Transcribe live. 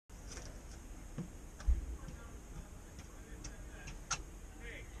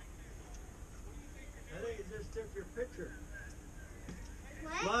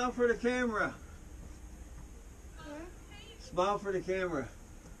Smile for the camera. Smile for the camera.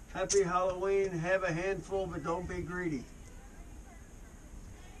 Happy Halloween. Have a handful, but don't be greedy.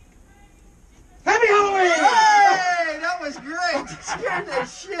 Happy Halloween! Hey, that was great. That scared the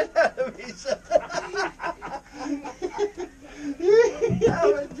shit out of me. That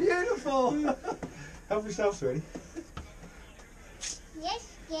was beautiful. Help yourself, sweetie. You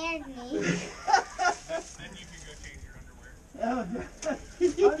scared me. Then you can go change your underwear.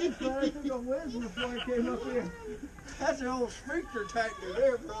 I just glad I took a whiz before I came up here. That's an old sphincter tightener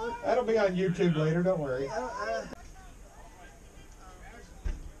there, brother. That'll be on YouTube later, don't worry.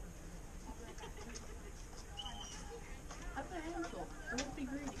 Don't be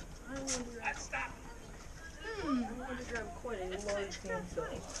greedy. I want to grab. Stop. I want to grab quite a large handful.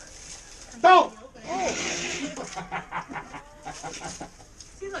 Don't!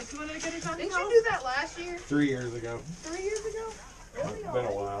 He's like, you want to get it on? Didn't you do that last year? 3 years ago. 3 years ago? Really? It's been a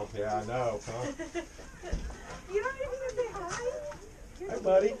while. Yeah, I know. Huh? You don't even say hi? Hi,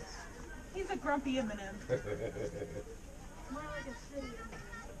 buddy. He's a grumpy M&M. More like a city M&M.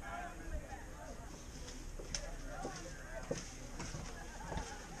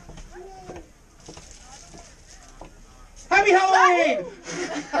 Happy Halloween!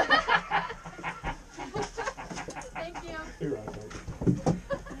 Thank you. You're welcome.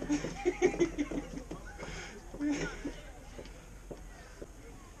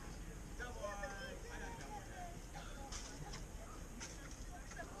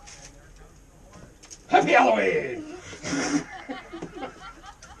 Happy Halloween!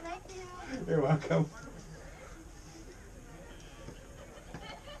 You're welcome.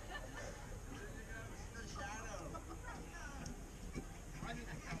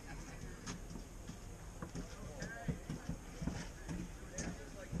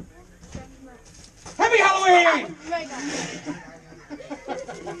 Happy Halloween!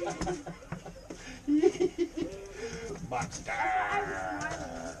 Monster!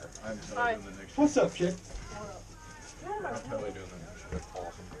 I'm totally doing the next What's up, chick? I'm totally doing the next shit.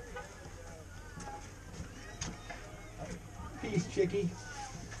 Awesome. Peace, chickie.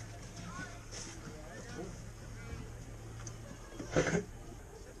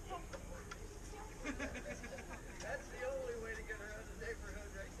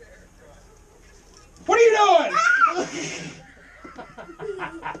 What are you doing?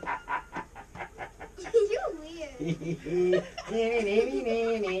 You're weird.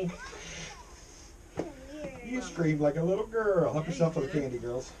 You scream like a little girl. Help yourself to the candy,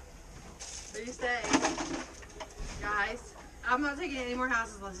 girls. What do you say? Guys, I'm not taking any more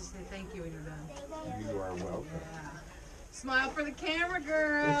houses unless you say thank you when you're done. You are welcome. Yeah. Smile for the camera,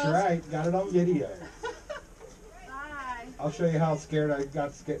 girls. That's right. Got it on video. Bye. I'll show you how scared I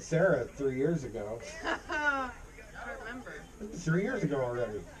got to get Sarah 3 years ago. I don't remember. 3 years ago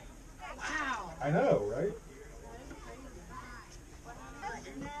already. Wow. I know, right?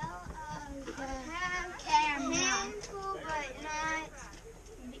 Handful, but not.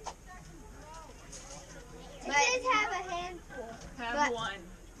 It does have a handful. Have But- one.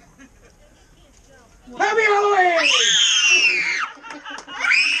 Happy Halloween!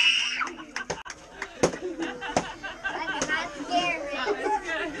 That did not scare me.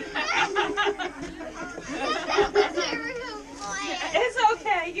 It's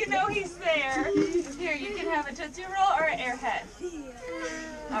okay. You know he's there. Here, you can have a Tootsie Roll or an Airhead.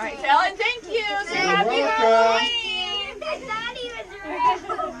 All right, Kellen, thank you. Say happy welcome. Halloween. That's not even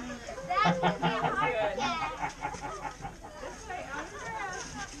real. That's just a hard Good. guess.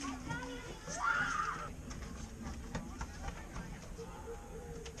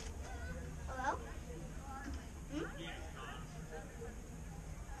 Hello?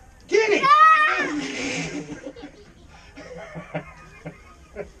 Get it!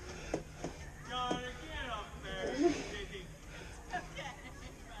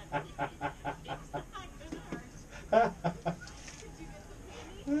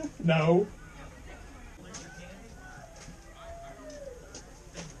 No.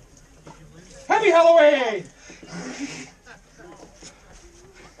 Happy Halloween!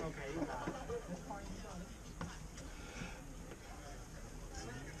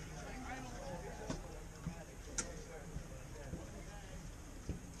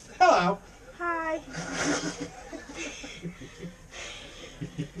 Hello. Hi.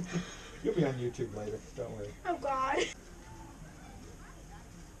 You'll be on YouTube later. Don't worry. Oh, God.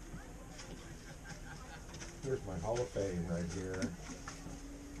 Here's my Hall of Fame right here.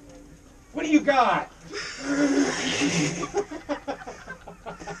 What do you got?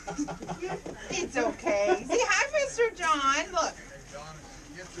 It's okay. Say hi, Mr. John. Look.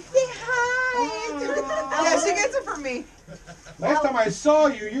 Say hi. Oh. Yeah, she gets it from me. Last time I saw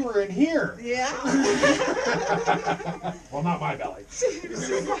you, you were in here. Yeah. Well, not my belly. She's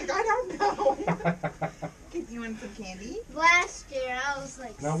like, I don't know. You want some candy? Last year I was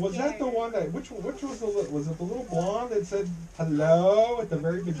like. Now, was that the scared. one that, which was the, was it the little blonde that said hello at the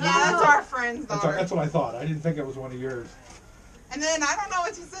very beginning? Yeah, that's our friend's daughter. That's what I thought. I didn't think it was one of yours. And then I don't know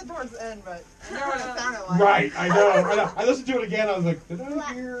what you said towards the end, but I know what it sounded like. Right, I know. I listened to it again. I was like, did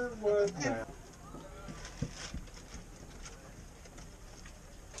I hear what? Nah.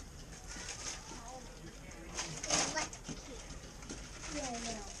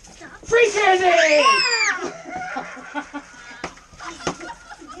 Free candy!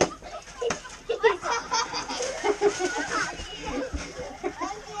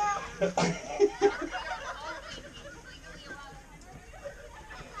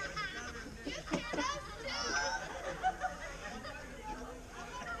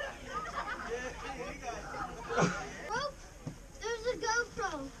 Well, there's a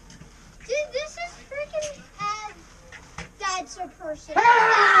GoPro. Dude, this is freaking that's a person. Oh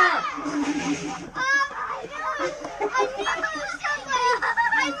my god! I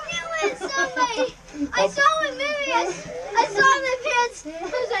knew it was somebody. I saw a movie. I saw the pants. I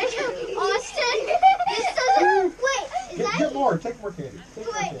was like, Austin, this doesn't. Wait, is that? Get more. Take more candy. Take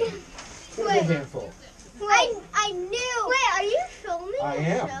more candy. Take a big handful. I knew. Wait, are you filming I the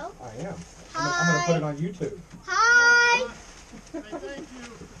am. show? I am. I'm going to put it on YouTube. Hi.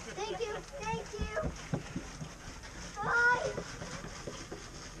 Thank you. Thank you. Hi.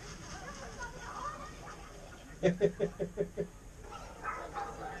 Have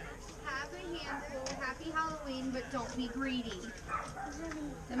a handful. Happy Halloween, but don't be greedy.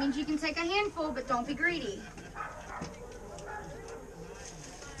 That means you can take a handful, but don't be greedy.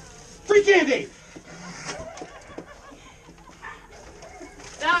 Free candy!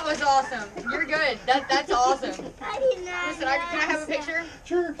 That was awesome. You're good. That's awesome. I did not. Listen, can I have a picture?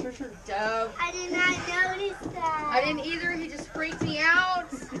 Sure. Dope. I did not notice that. I didn't either. He just freaked me out.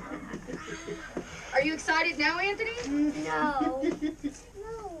 Are you excited now, Anthony? No.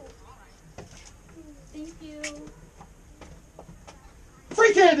 No. Thank you.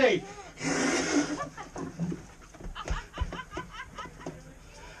 Free candy!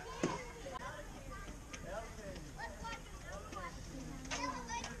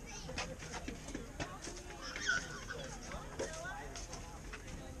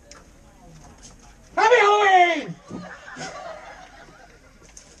 Happy Halloween!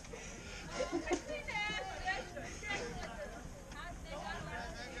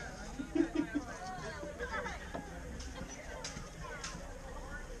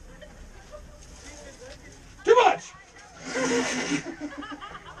 Too much!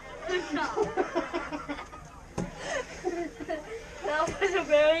 That was a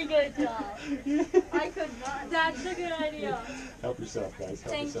very good job. I could not. That's a good idea. Help yourself, guys.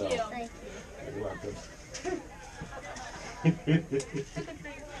 Help Thank yourself. you. Thank You're welcome.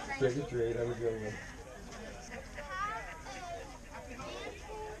 Trick or treat. Have a good one.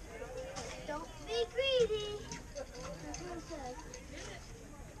 Don't be greedy.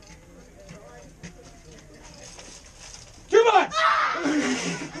 Too much!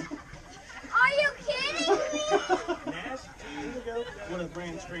 Are you kidding me? Nash, here we go. What a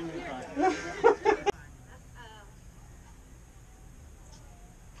brand streaming time.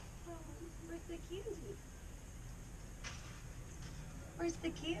 Where's the candy? Where's the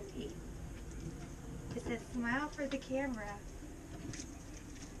candy? It says smile for the camera.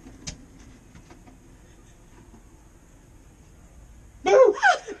 Boo!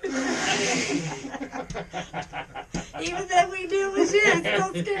 Even though we knew it was you, it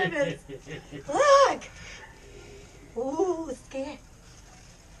still scared us. Look! Ooh, scared.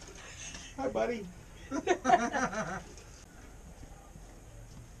 Hi, buddy. Happy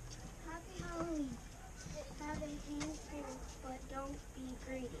Halloween. Have a hand.